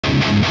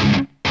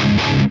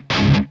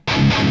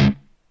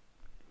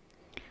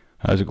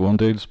How's it going,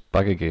 dudes?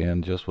 Back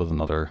again just with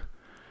another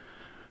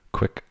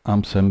quick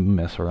amp sim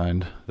mess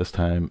around. This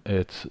time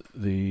it's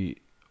the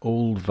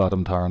old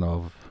Vadim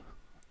Taranov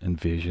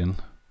Invasion.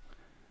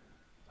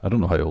 I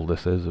don't know how old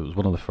this is. It was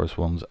one of the first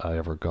ones I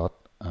ever got,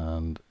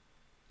 and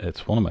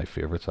it's one of my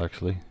favorites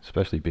actually,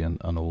 especially being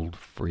an old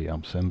free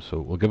amp sim. So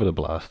we'll give it a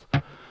blast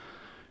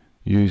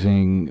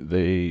using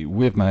the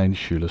Wavemind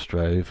Shoeless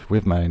drive,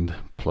 Wavemind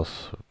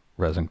plus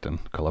Resington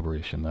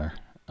collaboration there,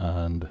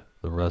 and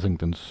the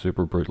Resington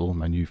Super Brutal,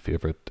 my new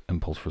favorite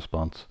impulse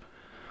response.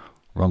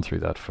 Run through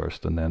that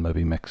first and then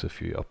maybe mix a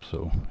few up.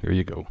 So here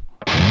you go.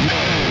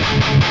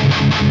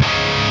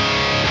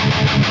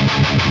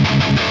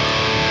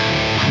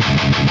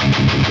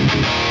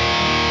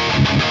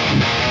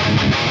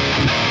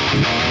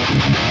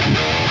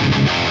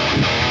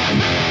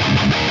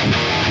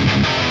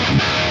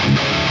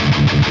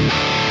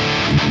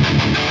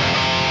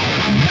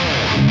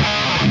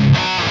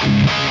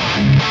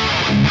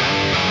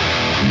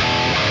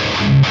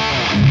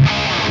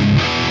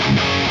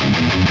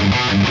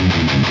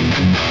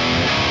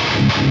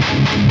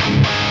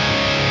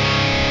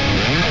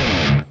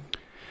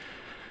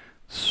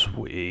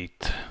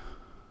 Sweet.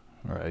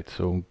 Alright,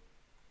 so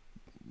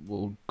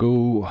we'll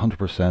go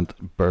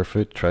 100%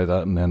 barefoot, try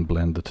that, and then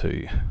blend the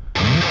two.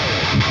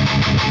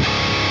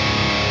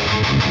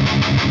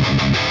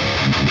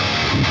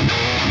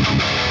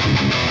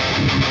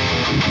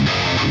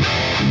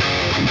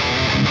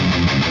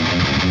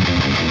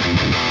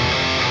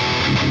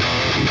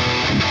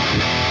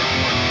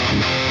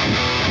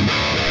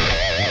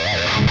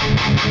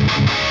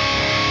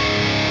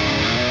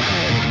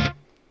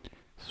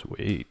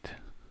 Sweet.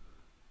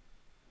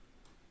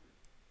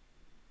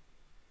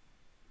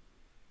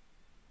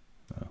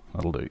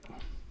 That'll do.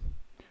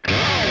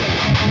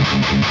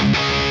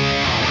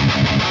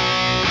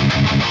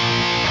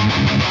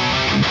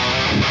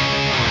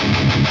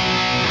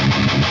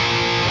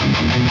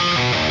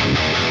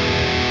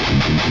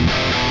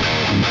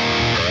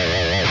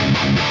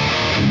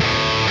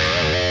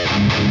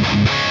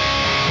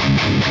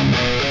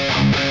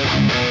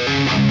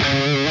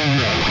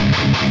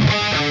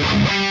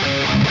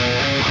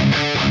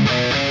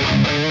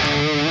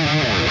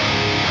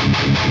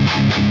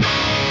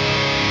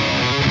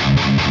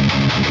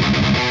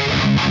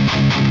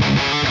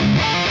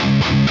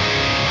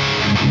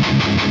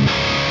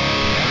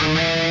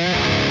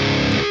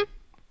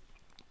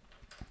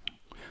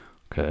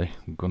 Okay,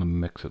 I'm going to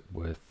mix it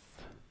with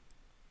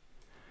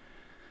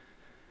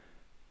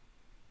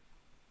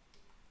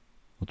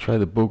we'll try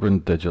the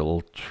Bogren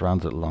Digital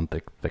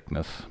Transatlantic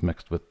Thickness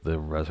mixed with the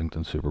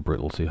Resington Super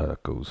Brittle, see how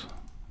that goes.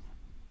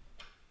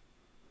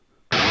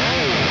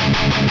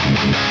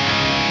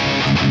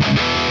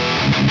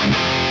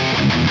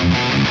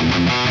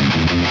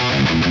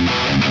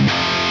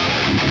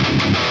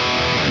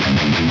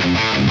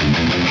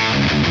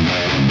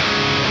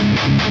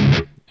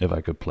 If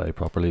I could play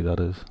properly, that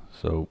is.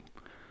 So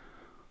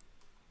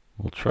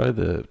we'll try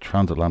the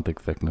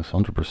Transatlantic Thickness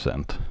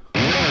 100%.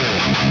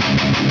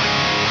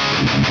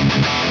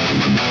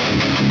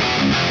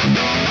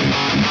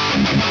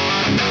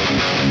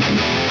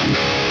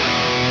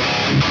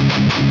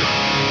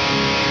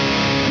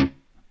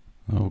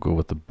 I'll go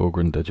with the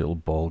Bogren Digital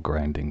Ball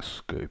Grinding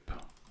Scoop.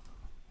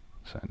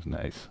 Sounds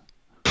nice.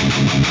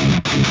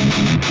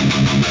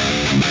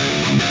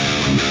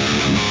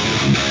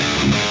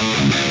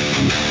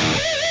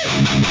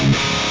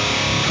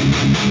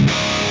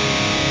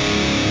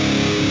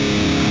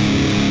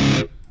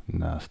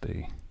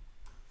 Nasty.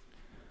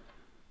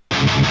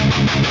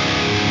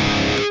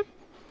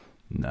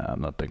 Nah,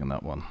 I'm not digging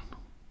that one.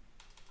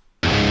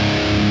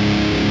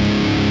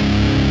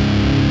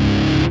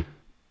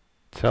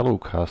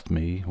 Telecast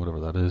Me, whatever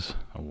that is,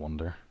 I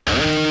wonder.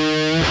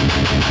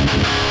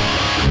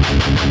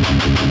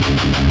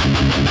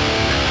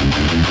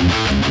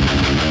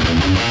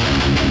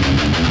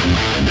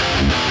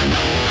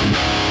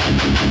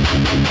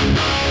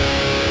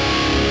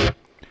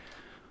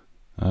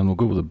 And we'll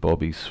go with the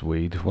Bobby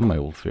Swede, one of my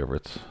old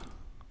favorites.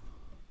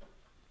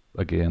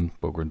 Again,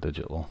 Bogren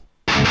Digital.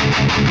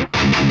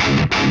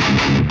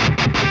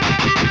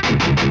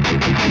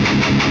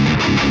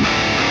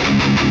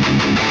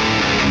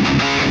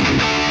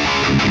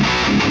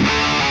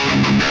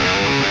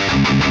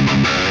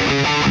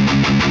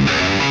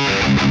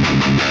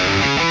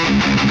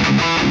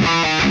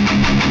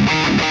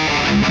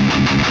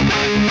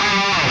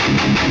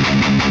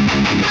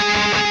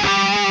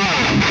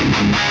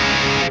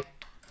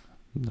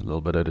 A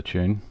little bit out of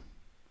tune.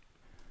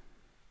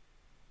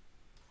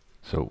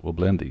 So we'll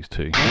blend these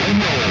two.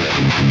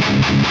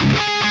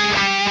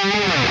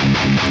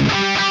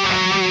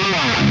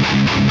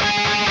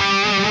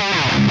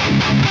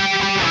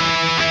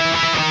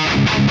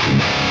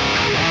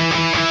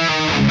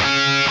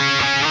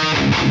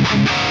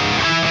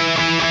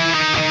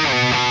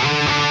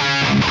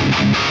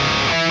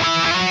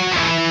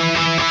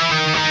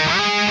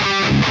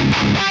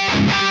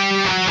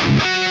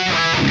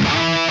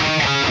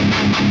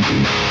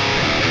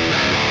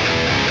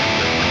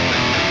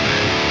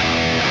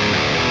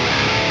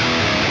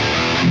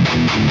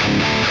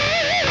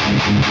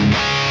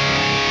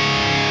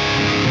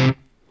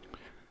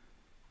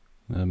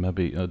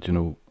 Maybe, do you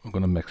know, I'm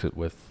going to mix it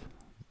with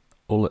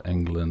All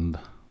England,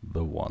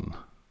 the One.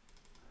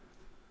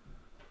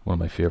 One of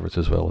my favourites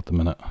as well at the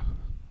minute.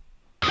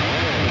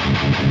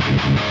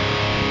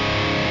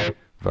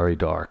 Very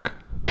dark.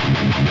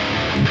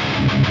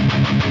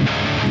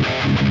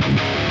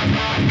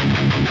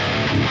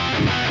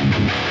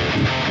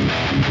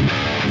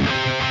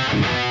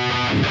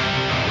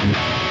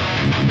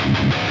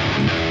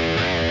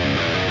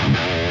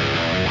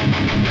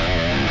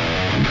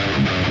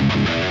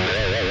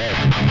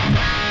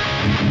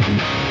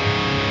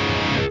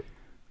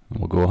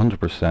 We'll go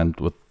 100%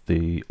 with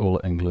the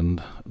All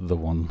England, the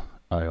One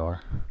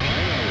IR.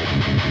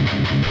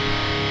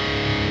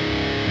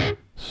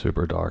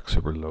 Super dark,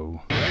 super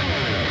low.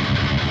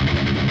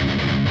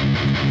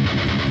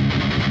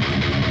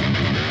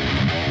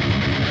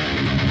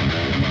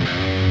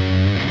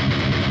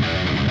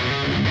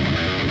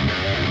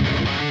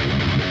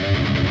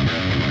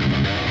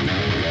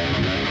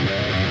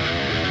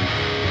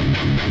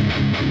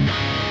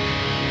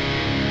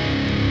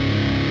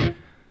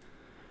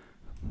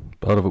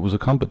 But if it was a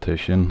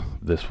competition,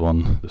 this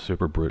one, the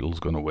Super Brutal's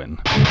gonna win.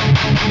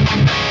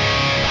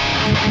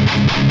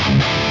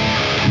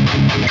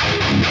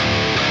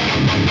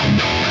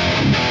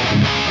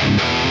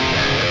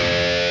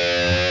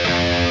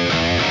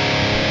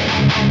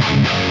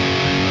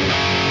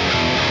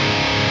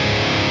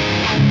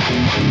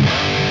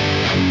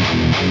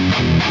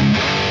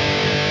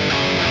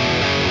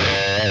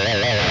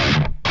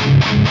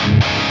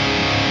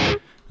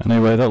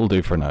 Anyway, that'll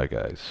do for now,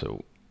 guys.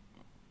 So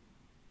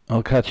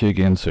I'll catch you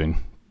again soon.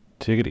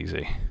 Take it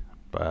easy.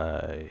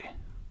 Bye.